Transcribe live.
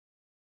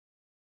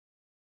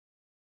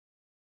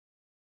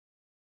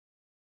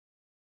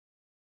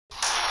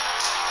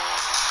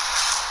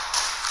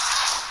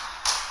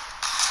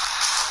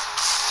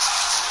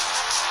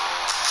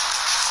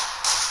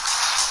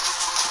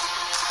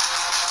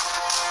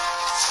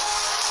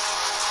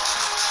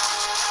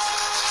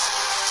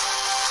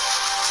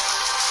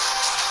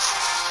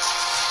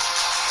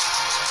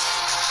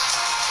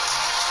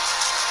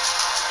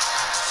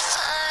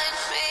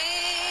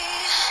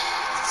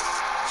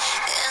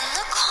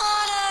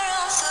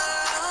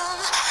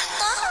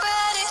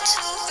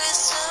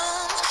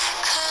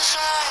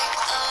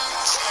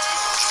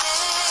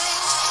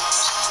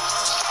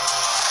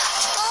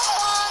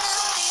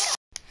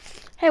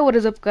Hey, what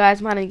is up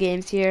guys, Man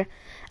Games here,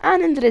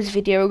 and in today's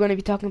video we're going to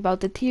be talking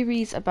about the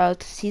theories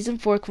about Season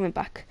 4 coming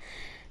back.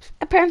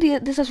 Apparently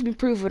this has been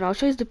proven. I'll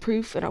show you the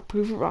proof and I'll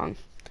prove it wrong.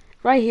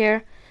 Right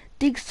here,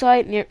 dig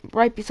site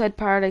right beside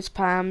Paradise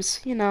Palms,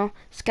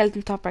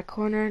 skeleton top right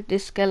corner,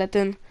 this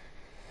skeleton,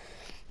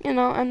 and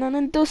then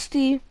in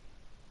Dusty,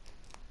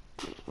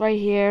 right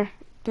here,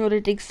 another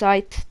dig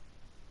site,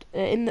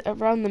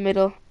 around the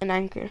middle, an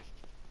anchor.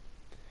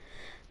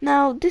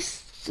 Now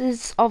this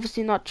is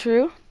obviously not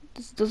true.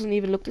 This doesn't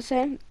even look the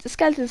same. The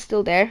skeleton's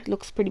still there,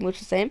 looks pretty much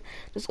the same,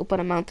 just up on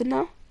a mountain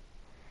now.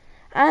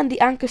 And the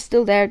anchor's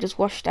still there, just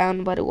washed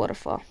down by the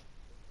waterfall.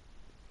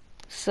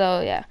 So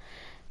yeah,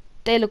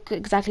 they look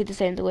exactly the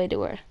same the way they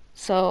were.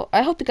 So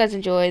I hope you guys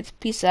enjoyed.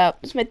 Peace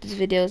out. Just made this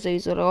video so you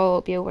would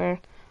all be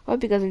aware. I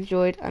hope you guys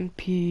enjoyed, and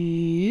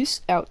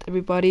peace out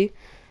everybody.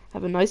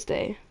 Have a nice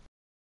day.